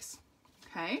into place,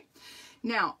 okay?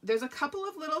 Now, there's a couple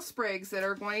of little sprigs that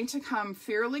are going to come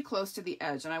fairly close to the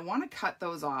edge, and I want to cut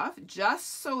those off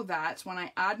just so that when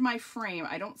I add my frame,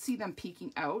 I don't see them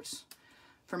peeking out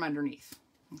from underneath.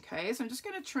 Okay, so I'm just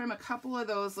going to trim a couple of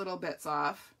those little bits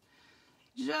off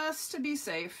just to be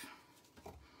safe.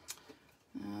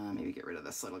 Maybe get rid of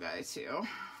this little guy too,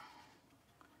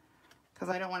 because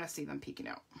I don't want to see them peeking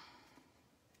out.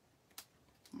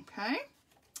 Okay,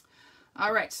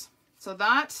 all right. So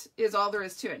that is all there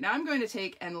is to it. Now I'm going to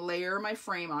take and layer my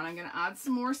frame on. I'm going to add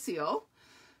some more seal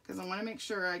because I want to make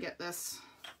sure I get this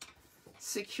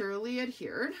securely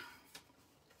adhered.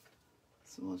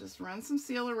 So we'll just run some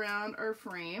seal around our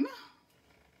frame.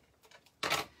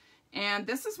 And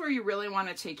this is where you really want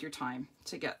to take your time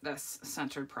to get this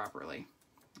centered properly.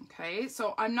 Okay,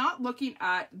 so I'm not looking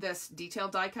at this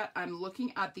detailed die cut. I'm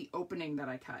looking at the opening that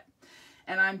I cut.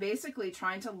 And I'm basically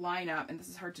trying to line up, and this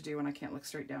is hard to do when I can't look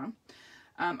straight down.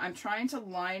 I'm trying to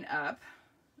line up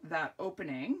that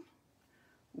opening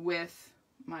with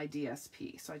my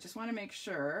DSP. So I just want to make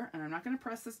sure, and I'm not going to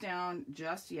press this down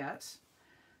just yet,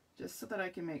 just so that I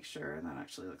can make sure that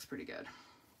actually looks pretty good.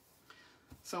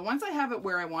 So once I have it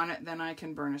where I want it, then I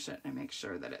can burnish it and make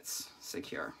sure that it's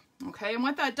secure. Okay, and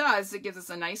what that does, it gives us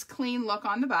a nice clean look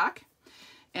on the back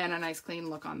and a nice clean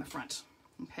look on the front.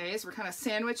 Okay, so we're kind of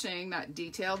sandwiching that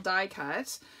detailed die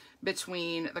cut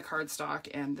between the cardstock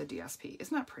and the DSP.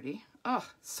 Isn't that pretty? Oh,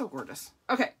 so gorgeous.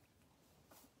 Okay.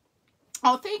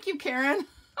 Oh, thank you, Karen.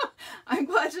 I'm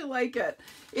glad you like it.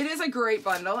 It is a great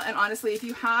bundle, and honestly, if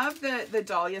you have the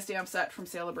Dahlia stamp set from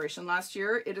Celebration last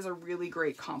year, it is a really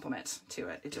great complement to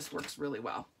it. It just works really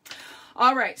well.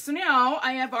 All right, so now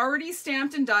I have already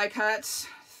stamped and die cut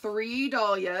 3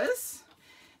 dahlias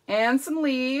and some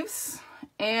leaves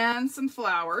and some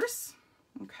flowers.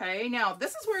 Okay, now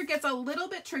this is where it gets a little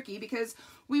bit tricky because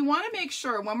we want to make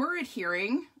sure when we're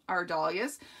adhering our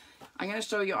dahlias, I'm going to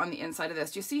show you on the inside of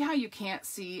this. Do you see how you can't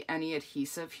see any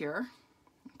adhesive here?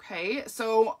 Okay,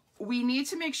 so we need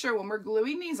to make sure when we're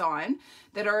gluing these on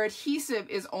that our adhesive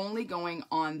is only going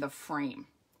on the frame.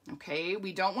 Okay,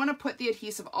 we don't want to put the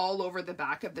adhesive all over the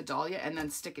back of the dahlia and then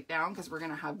stick it down because we're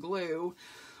going to have glue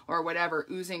or whatever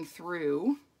oozing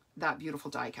through that beautiful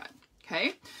die cut.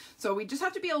 Okay, so we just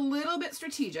have to be a little bit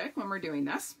strategic when we're doing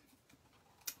this.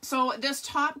 So this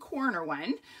top corner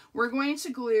one, we're going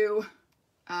to glue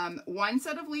one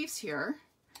set of leaves here.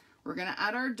 We're going to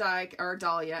add our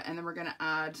dahlia, and then we're going to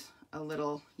add a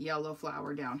little yellow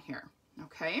flower down here.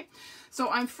 Okay, so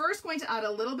I'm first going to add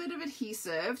a little bit of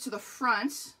adhesive to the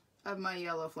front of my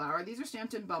yellow flower. These are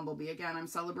stamped in Bumblebee. Again, I'm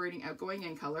celebrating outgoing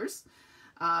in colors.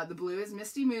 The blue is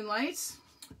Misty Moonlight.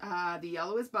 The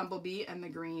yellow is Bumblebee, and the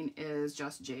green is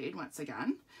Just Jade once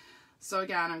again. So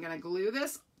again, I'm going to glue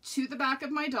this to the back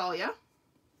of my dahlia.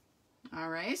 All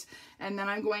right, and then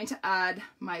I'm going to add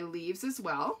my leaves as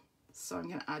well. So I'm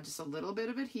going to add just a little bit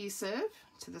of adhesive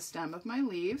to the stem of my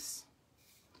leaves.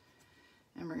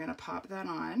 And we're going to pop that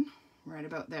on right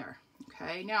about there.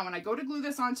 Okay, now when I go to glue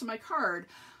this onto my card,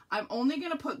 I'm only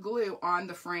going to put glue on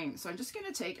the frame. So I'm just going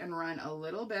to take and run a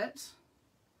little bit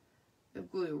of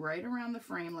glue right around the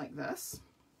frame like this.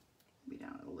 Be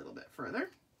down a little bit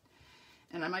further.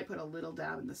 And I might put a little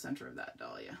dab in the center of that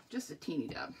dahlia, just a teeny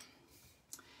dab.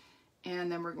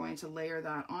 And then we're going to layer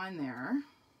that on there.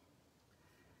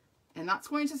 And that's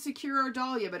going to secure our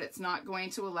dahlia, but it's not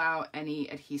going to allow any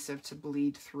adhesive to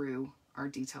bleed through our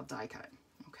detailed die cut.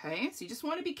 Okay, so you just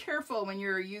want to be careful when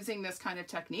you're using this kind of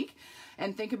technique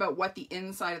and think about what the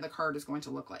inside of the card is going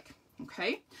to look like.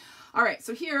 Okay, all right,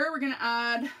 so here we're going to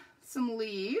add some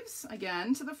leaves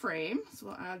again to the frame. So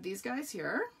we'll add these guys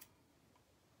here.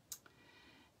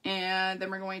 And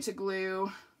then we're going to glue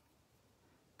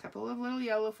a couple of little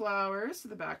yellow flowers to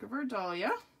the back of our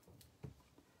dahlia.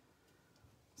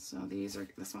 So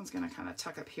this one's going to kind of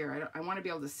tuck up here. I want to be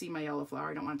able to see my yellow flower.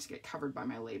 I don't want it to get covered by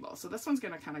my label. So this one's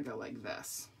going to kind of go like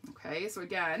this. Okay, so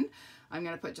again, I'm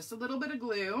going to put just a little bit of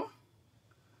glue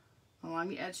along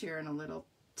the edge here and a little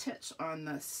titch on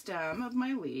the stem of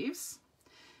my leaves.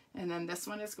 And then this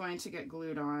one is going to get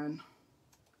glued on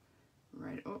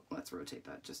right. Oh, let's rotate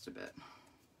that just a bit.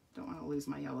 Don't want to lose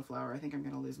my yellow flower. I think I'm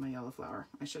going to lose my yellow flower.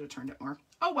 I should have turned it more.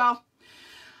 Oh, well.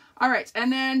 All right.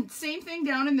 And then same thing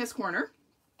down in this corner.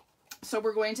 So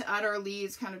we're going to add our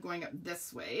leaves kind of going up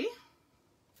this way.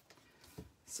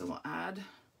 So we'll add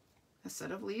a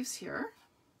set of leaves here.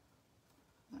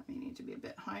 That may need to be a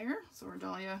bit higher so our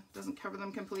dahlia doesn't cover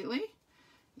them completely.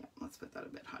 Yeah, let's put that a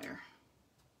bit higher.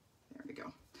 There we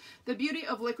go. The beauty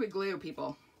of liquid glue,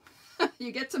 people.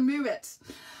 You get to move it.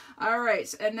 All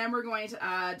right, and then we're going to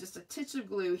add just a titch of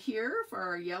glue here for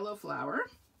our yellow flower.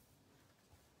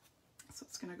 So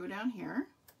it's going to go down here.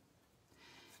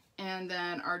 And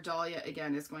then our dahlia,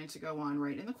 again, is going to go on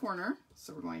right in the corner.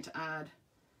 So we're going to add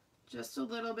just a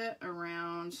little bit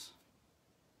around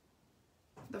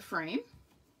the frame.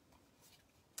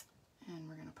 And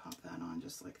we're going to pop that on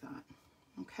just like that.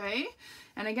 Okay.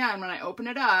 And again, when I open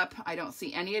it up, I don't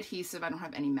see any adhesive. I don't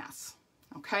have any mess.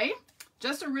 Okay.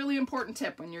 Just a really important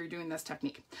tip when you're doing this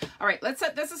technique. All right, let's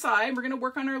set this aside. We're going to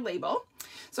work on our label.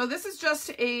 So this is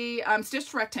just a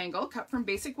stitched rectangle cut from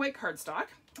basic white cardstock.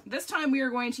 This time we are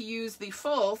going to use the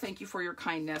full Thank You for Your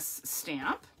Kindness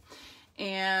stamp.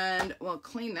 And we'll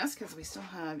clean this because we still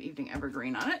have Evening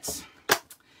Evergreen on it.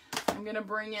 I'm going to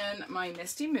bring in my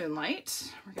Misty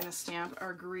Moonlight. We're going to stamp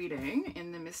our greeting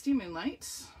in the Misty Moonlight.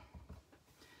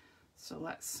 So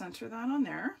let's center that on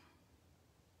there.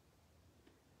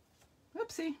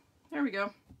 Whoopsie, there we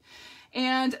go.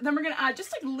 And then we're going to add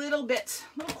just like a little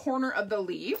corner of the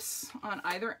leaves on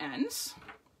either end.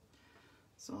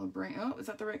 So I'll bring, oh, is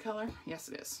that the right color? Yes,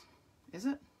 it is. Is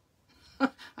it?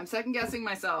 I'm second guessing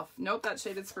myself. Nope, that's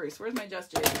Shaded Spruce. Where's my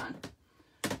Just Jade on?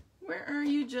 Where are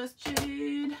you, Just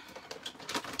Jade?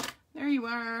 There you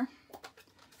are.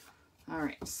 All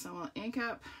right, so we'll ink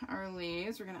up our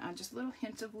leaves. We're going to add just a little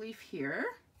hint of leaf here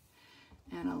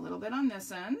and a little bit on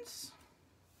this end.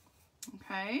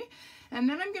 Okay, and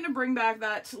then I'm going to bring back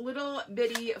that little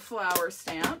bitty flower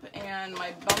stamp and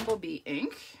my bumblebee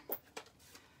ink,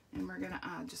 and we're going to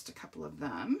add just a couple of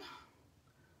them.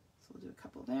 So we'll do a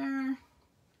couple there,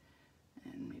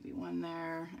 and maybe one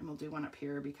there, and we'll do one up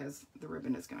here because the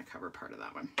ribbon is going to cover part of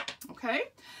that one. Okay,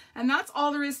 and that's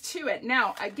all there is to it.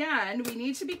 Now, again, we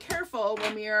need to be careful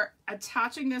when we are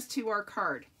attaching this to our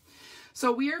card.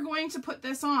 So we are going to put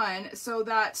this on so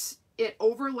that it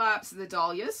overlaps the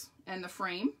dahlias and the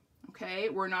frame. Okay,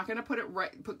 we're not going to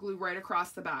put glue right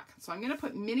across the back. So I'm going to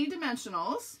put mini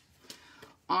dimensionals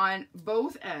on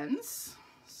both ends.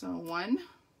 So 1,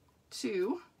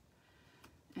 2,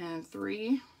 and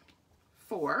 3,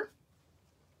 4.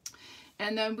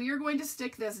 And then we are going to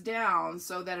stick this down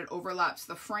so that it overlaps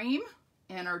the frame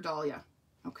and our dahlia.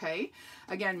 Okay,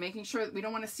 again, making sure that we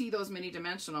don't want to see those mini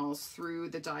dimensionals through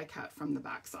the die cut from the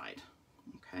back side.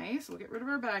 Okay, so we'll get rid of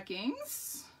our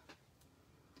backings.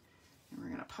 And we're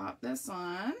going to pop this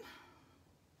on.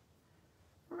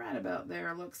 Right about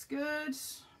there looks good.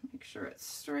 Make sure it's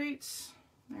straight.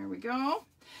 There we go.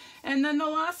 And then the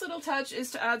last little touch is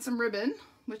to add some ribbon,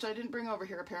 which I didn't bring over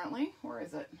here apparently. Where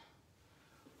is it?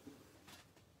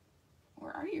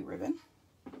 Where are you, ribbon?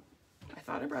 I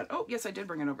thought I brought, oh, yes, I did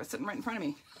bring it over. It's sitting right in front of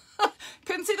me.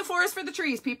 Couldn't see the forest for the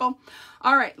trees, people.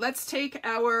 All right, let's take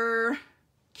our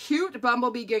cute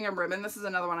bumblebee gingham ribbon. This is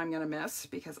another one I'm going to miss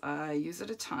because I use it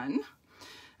a ton.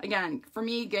 Again, for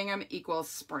me, gingham equals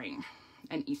spring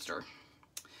and Easter.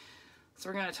 So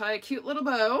we're going to tie a cute little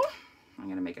bow. I'm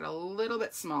going to make it a little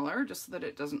bit smaller just so that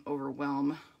it doesn't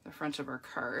overwhelm the front of our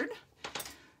card.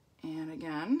 And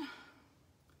again,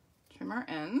 trim our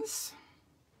ends.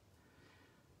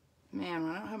 Man,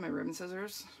 when I don't have my ribbon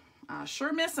scissors, I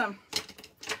sure miss them.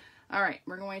 All right,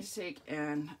 we're going to take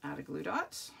and add a glue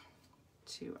dot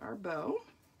to our bow.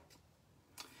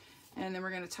 And then we're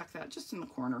going to tuck that just in the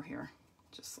corner here,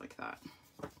 just like that.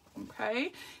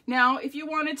 Okay, now if you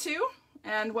wanted to,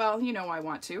 and well, you know I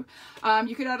want to,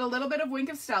 you could add a little bit of Wink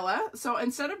of Stella. So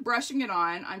instead of brushing it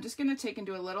on, I'm just going to take and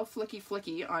do a little flicky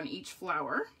flicky on each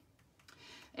flower.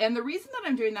 And the reason that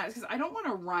I'm doing that is because I don't want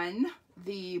to run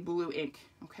the blue ink,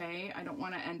 okay? I don't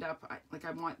want to end up, like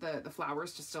I want the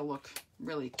flowers to still look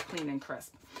really clean and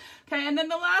crisp. Okay, and then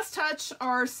the last touch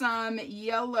are some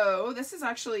yellow. This is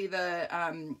actually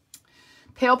the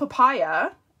Pale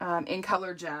Papaya in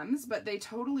Color Gems, but they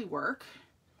totally work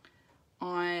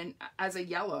on as a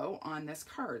yellow on this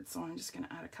card. So I'm just going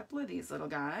to add a couple of these little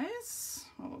guys.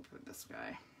 Oh, we'll put this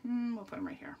guy. We'll put him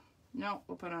right here. No,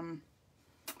 we'll put them,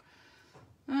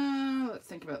 let's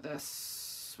think about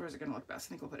this. Where's it going to look best? I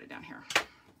think we'll put it down here.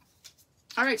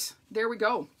 All right, there we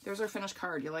go. There's our finished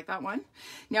card. You like that one?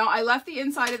 Now, I left the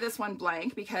inside of this one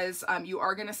blank because you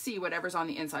are going to see whatever's on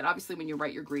the inside. Obviously, when you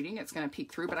write your greeting, it's going to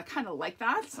peek through, but I kind of like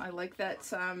that. I like that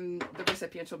the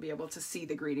recipient will be able to see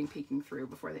the greeting peeking through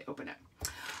before they open it.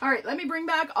 All right, let me bring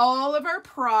back all of our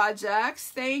projects.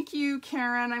 Thank you,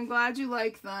 Karen. I'm glad you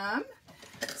like them.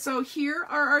 So here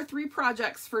are our 3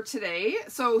 projects for today.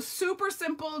 So super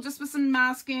simple, just with some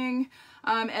masking.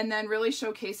 And then really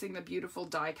showcasing the beautiful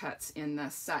die cuts in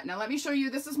this set. Now let me show you,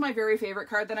 this is my very favorite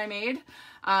card that I made.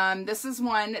 This is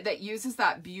one that uses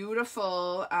that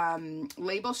beautiful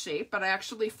label shape, but I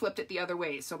actually flipped it the other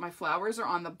way. So my flowers are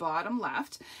on the bottom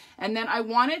left. And then I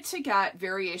wanted to get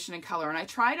variation in color. And I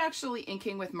tried actually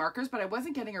inking with markers, but I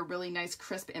wasn't getting a really nice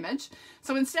crisp image.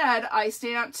 So instead I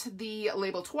stamped the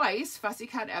label twice, fussy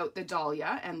cut out the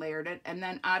dahlia and layered it, and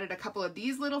then added a couple of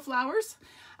these little flowers.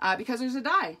 Because there's a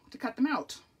die to cut them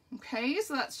out. Okay,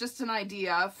 so that's just an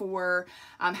idea for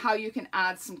how you can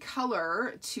add some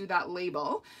color to that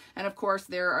label. And of course,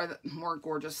 there are more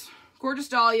gorgeous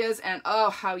dahlias. And oh,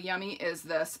 how yummy is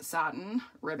this satin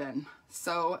ribbon.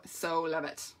 So love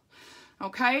it.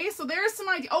 Okay, so there's some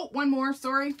idea. Oh, one more,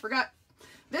 sorry, forgot.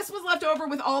 This was left over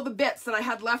with all the bits that I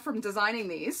had left from designing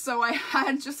these. So I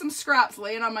had just some scraps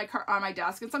laying on my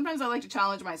desk. And sometimes I like to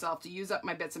challenge myself to use up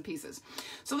my bits and pieces.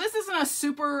 So this isn't a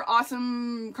super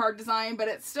awesome card design, but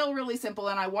it's still really simple.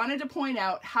 And I wanted to point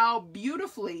out how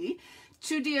beautifully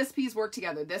 2 DSPs work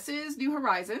together. This is New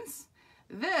Horizons.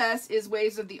 This is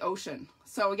Waves of the Ocean.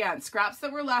 So again, scraps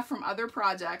that were left from other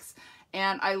projects.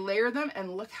 And I layer them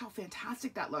and look how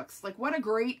fantastic that looks. Like what a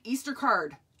great Easter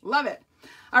card. Love it.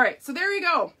 All right, so there you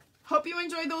go. Hope you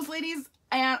enjoyed those, ladies,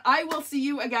 and I will see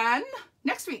you again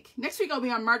next week. Next week I'll be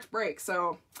on March break,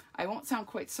 so I won't sound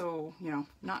quite so, you know,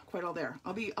 not quite all there.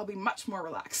 I'll be much more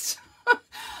relaxed.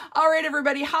 All right,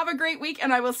 everybody, have a great week,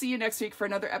 and I will see you next week for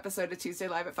another episode of Tuesday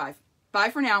Live at 5. Bye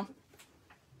for now.